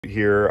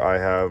Here I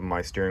have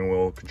my steering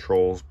wheel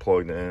controls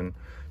plugged in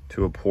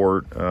to a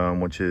port,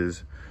 which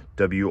is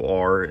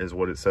WR is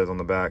what it says on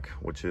the back,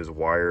 which is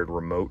wired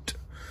remote.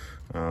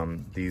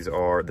 This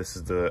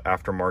is the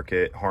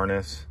aftermarket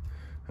harness.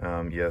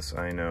 Yes,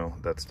 I know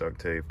that's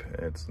duct tape.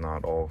 It's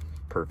not all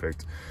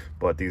perfect,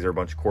 but these are a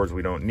bunch of cords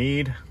we don't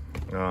need.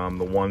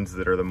 The ones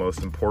that are the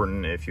most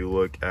important, if you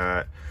look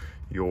at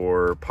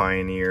your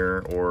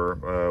Pioneer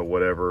or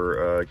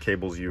whatever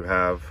cables you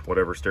have,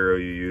 whatever stereo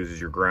you use,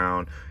 is your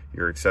ground,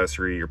 your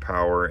accessory, your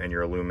power, and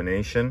your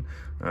illumination.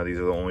 These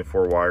are the only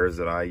 4 wires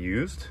that I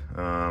used.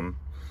 And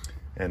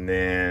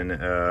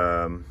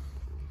then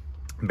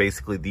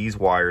basically these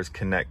wires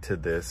connect to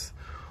this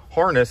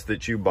harness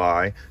that you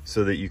buy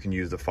so that you can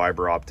use the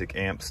fiber optic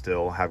amp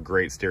still, have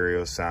great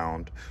stereo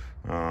sound,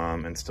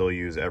 and still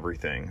use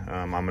everything.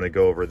 I'm going to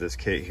go over this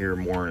kit here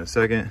more in a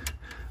second.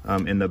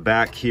 In the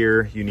back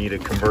here, you need a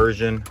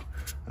conversion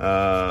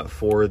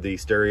for the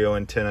stereo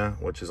antenna,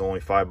 which is only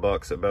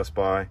 $5 at Best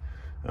Buy.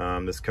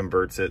 This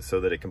converts it so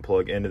that it can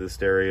plug into the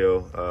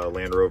stereo.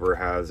 Land Rover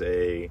has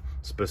a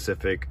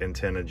specific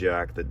antenna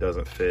jack that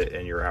doesn't fit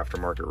in your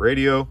aftermarket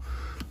radio.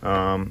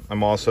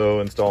 I'm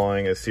also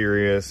installing a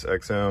Sirius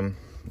XM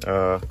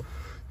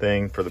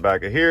thing for the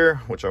back of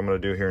here, which I'm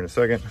going to do here in a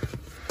second.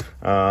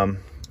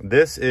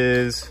 This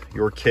is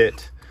your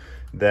kit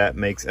that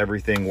makes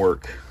everything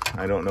work.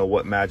 I don't know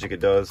what magic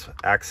it does.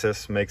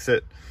 Access makes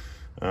it.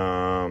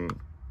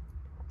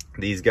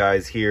 These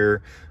guys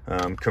here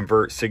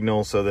convert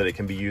signal so that it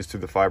can be used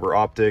through the fiber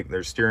optic.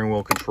 There's steering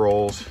wheel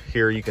controls.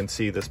 Here you can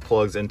see this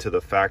plugs into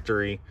the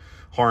factory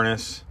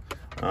harness,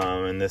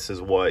 and this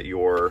is what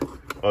your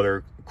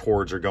other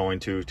cords are going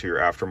to your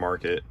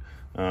aftermarket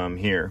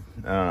here.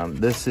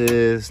 This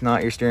is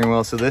not your steering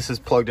wheel, so this is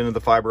plugged into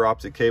the fiber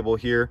optic cable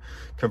here,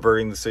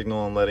 converting the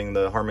signal and letting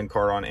the Harman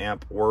Kardon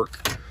amp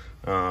work.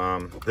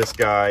 This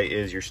guy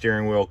is your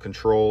steering wheel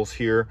controls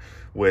here,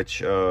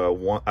 which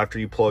after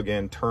you plug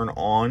in turn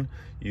on,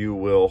 you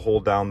will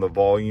hold down the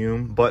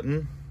volume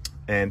button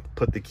and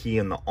put the key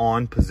in the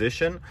on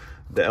position.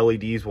 The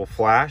LEDs will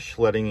flash,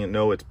 letting you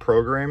know it's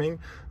programming,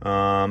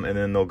 and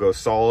then they'll go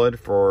solid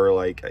for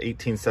like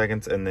 18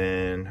 seconds, and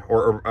then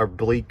or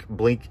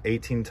blink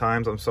 18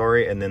 times, I'm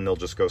sorry, and then they'll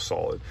just go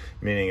solid,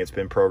 meaning it's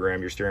been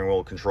programmed. Your steering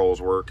wheel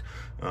controls work.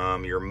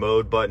 Your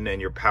mode button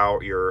and your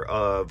power,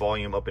 your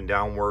volume up and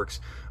down works.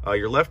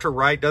 Your left to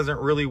right doesn't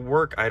really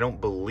work, I don't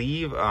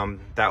believe.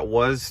 That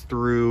was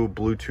through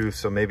Bluetooth,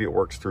 so maybe it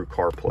works through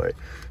CarPlay.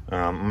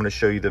 I'm going to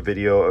show you the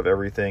video of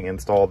everything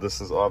installed. This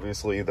is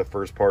obviously the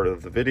first part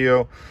of the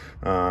video.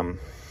 I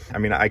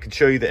mean, I could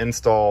show you the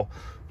install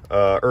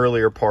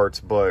earlier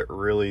parts, but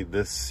really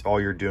this, all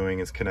you're doing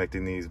is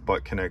connecting these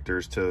butt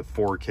connectors to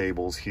 4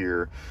 cables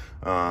here,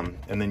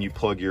 and then you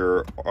plug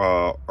your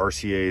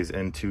RCAs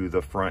into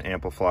the front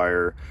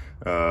amplifier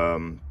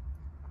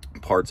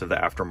parts of the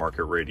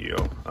aftermarket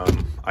radio.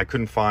 I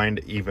couldn't find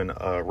even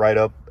a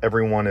write-up.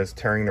 Everyone is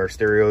tearing their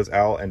stereos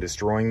out and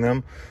destroying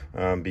them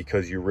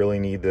because you really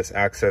need this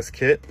access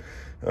kit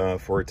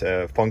for it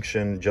to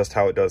function just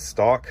how it does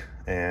stock,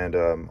 and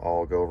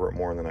I'll go over it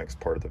more in the next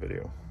part of the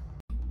video.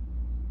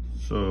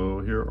 So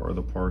here are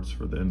the parts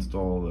for the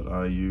install that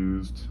I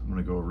used. I'm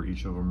going to go over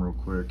each of them real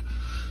quick.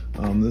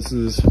 This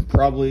is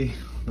probably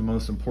the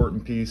most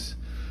important piece.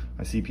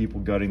 I see people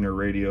gutting their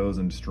radios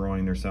and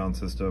destroying their sound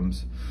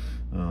systems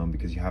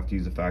because you have to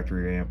use a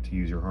factory amp to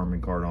use your Harman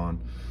Kardon.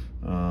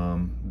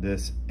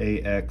 This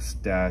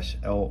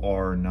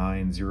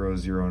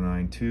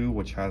AX-LR90092,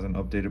 which has an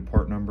updated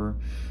part number,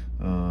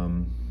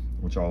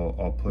 which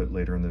I'll put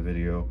later in the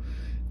video.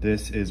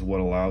 This is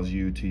what allows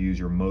you to use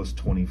your MOST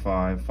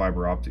 25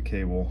 fiber optic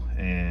cable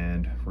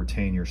and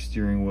retain your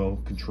steering wheel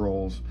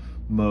controls,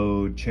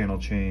 mode, channel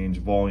change,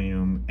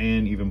 volume,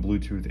 and even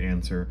Bluetooth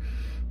answer.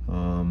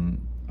 And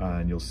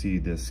you'll see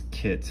this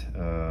kit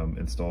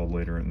installed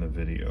later in the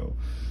video.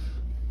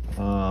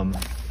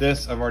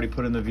 This I've already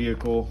put in the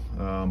vehicle,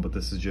 but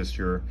this is just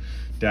your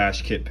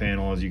dash kit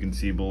panel. As you can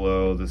see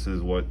below, this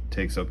is what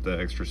takes up the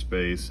extra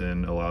space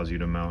and allows you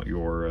to mount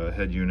your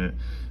head unit.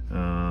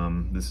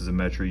 This is a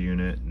Metro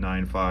unit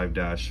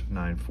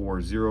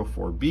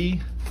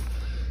 95-9404B.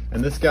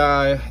 And this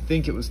guy, I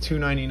think it was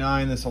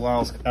 $2.99. This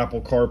allows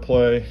Apple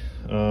CarPlay.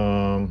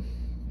 I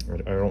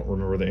don't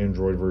remember the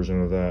Android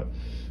version of that.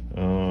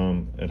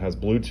 It has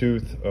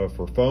Bluetooth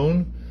for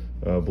phone,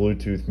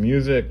 Bluetooth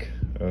music,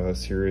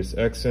 Sirius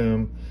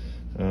XM.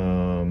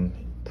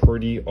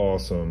 Pretty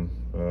awesome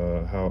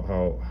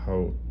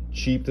how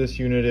cheap this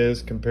unit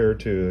is compared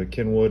to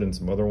Kenwood and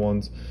some other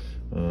ones.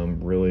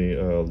 Really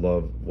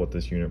love what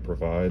this unit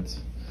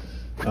provides.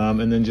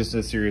 And then just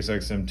a Sirius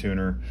XM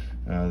tuner,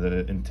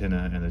 the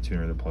antenna and the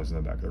tuner that plugs in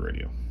the back of the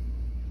radio.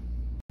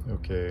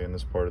 Okay, in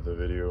this part of the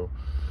video,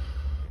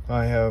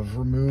 I have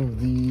removed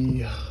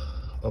the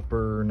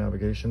upper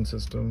navigation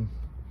system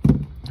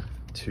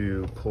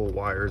to pull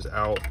wires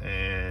out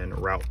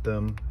and route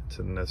them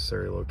to the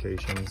necessary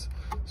locations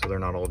so they're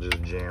not all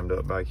just jammed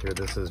up back here.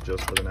 This is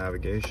just for the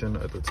navigation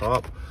at the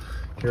top.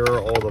 Here are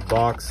all the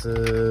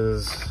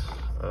boxes,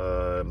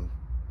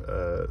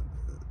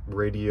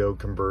 radio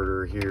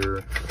converter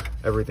here.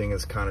 Everything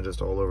is kind of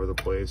just all over the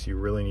place. You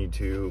really need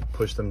to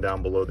push them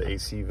down below the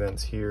AC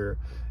vents here,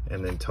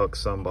 and then tuck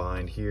some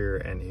behind here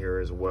and here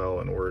as well,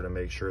 in order to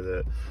make sure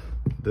that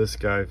this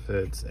guy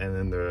fits and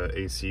then the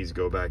ACs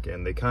go back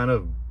in. They kind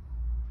of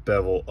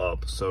bevel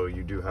up, so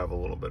you do have a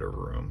little bit of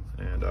room,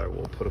 and I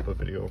will put up a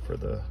video for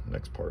the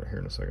next part here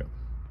in a second.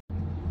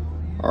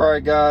 All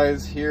right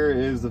guys, here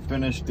is the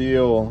finished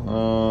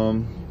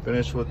deal.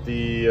 Finished with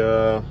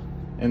the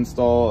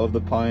install of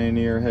the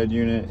Pioneer head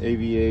unit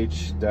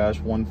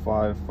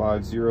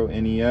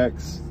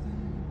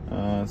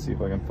AVH-1550NEX. See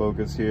if I can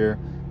focus here.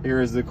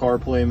 Here is the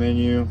CarPlay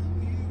menu.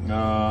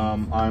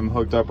 I'm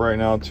hooked up right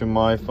now to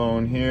my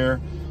phone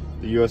here,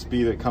 the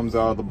USB that comes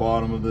out of the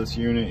bottom of this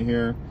unit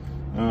here.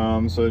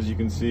 So as you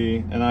can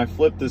see, and I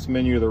flipped this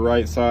menu to the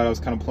right side. I was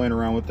kind of playing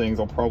around with things.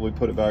 I'll probably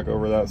put it back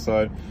over that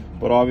side,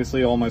 but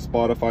obviously all my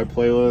Spotify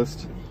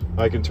playlist,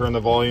 I can turn the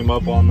volume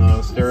up on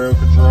the stereo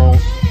controls.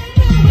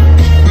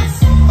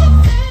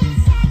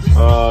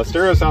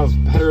 Stereo sounds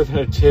better than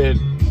it did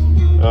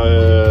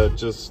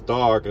just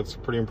stock. It's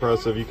pretty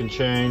impressive. You can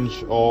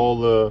change all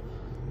the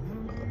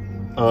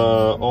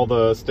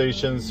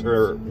stations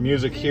or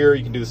music here.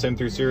 You can do the same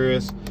through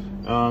Sirius.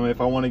 If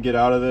I want to get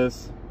out of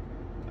this,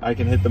 I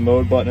can hit the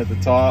mode button at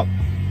the top.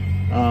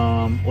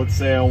 Let's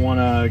say I want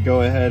to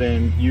go ahead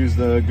and use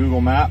the Google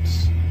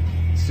Maps.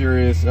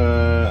 Sirius,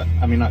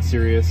 I mean not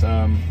Sirius.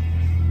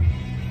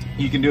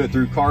 You can do it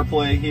through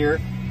CarPlay here.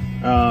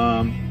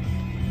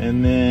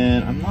 And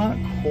then I'm not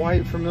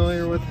quite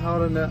familiar with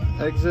how to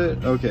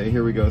exit. Okay,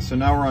 here we go. So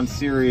now we're on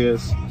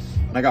Sirius,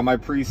 and I got my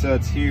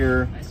presets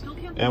here,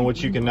 and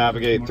which you can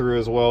navigate through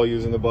as well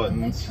using the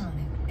buttons.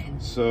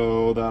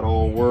 So that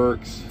all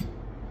works.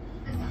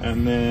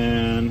 And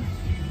then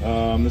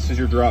this is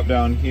your drop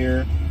down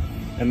here,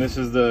 and this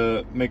is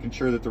the making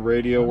sure that the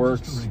radio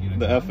works,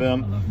 the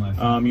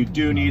FM. You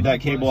do need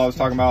that cable I was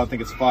talking about. I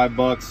think it's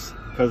 $5,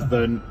 because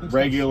the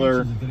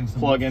regular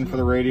plug-in for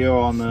the radio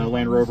on the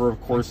Land Rover,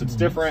 of course, it's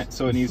different,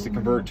 so it needs to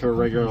convert to a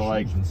regular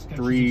like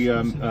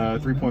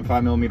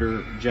 3.5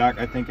 millimeter jack,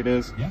 I think it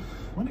is.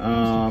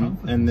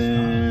 And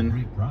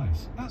then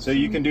so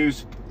you can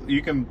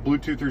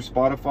Bluetooth through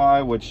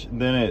Spotify, which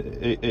then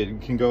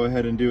it can go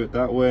ahead and do it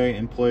that way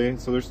and play.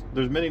 So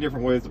there's many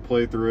different ways to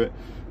play through it.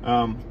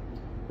 One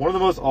of the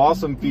most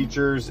awesome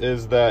features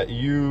is that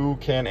you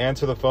can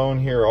answer the phone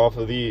here off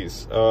of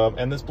these,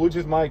 and this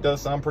Bluetooth mic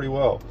does sound pretty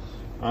well.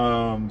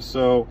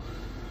 So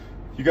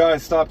you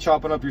guys stop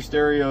chopping up your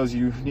stereos.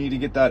 You need to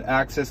get that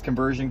access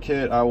conversion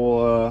kit. I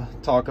will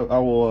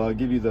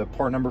give you the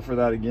part number for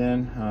that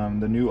again,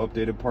 the new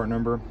updated part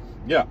number.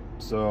 Yeah,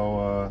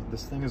 so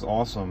this thing is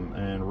awesome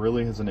and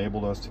really has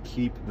enabled us to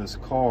keep this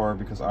car,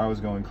 because I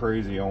was going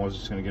crazy. I was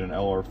just going to get an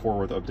LR4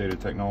 with updated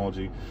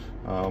technology.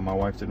 My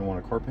wife didn't want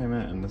a car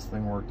payment, and this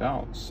thing worked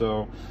out.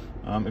 So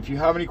if you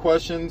have any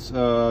questions,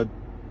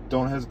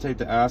 don't hesitate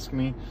to ask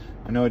me.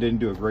 I know I didn't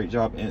do a great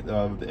job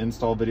of the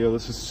install video.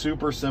 This is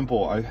super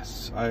simple. I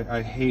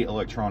hate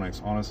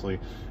electronics, honestly.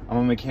 I'm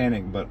a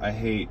mechanic, but I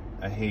hate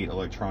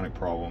electronic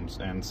problems,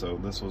 and so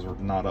this was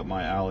not up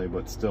my alley,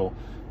 but still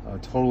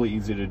totally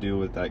easy to do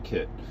with that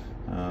kit.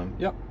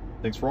 Yep,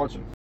 thanks for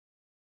watching.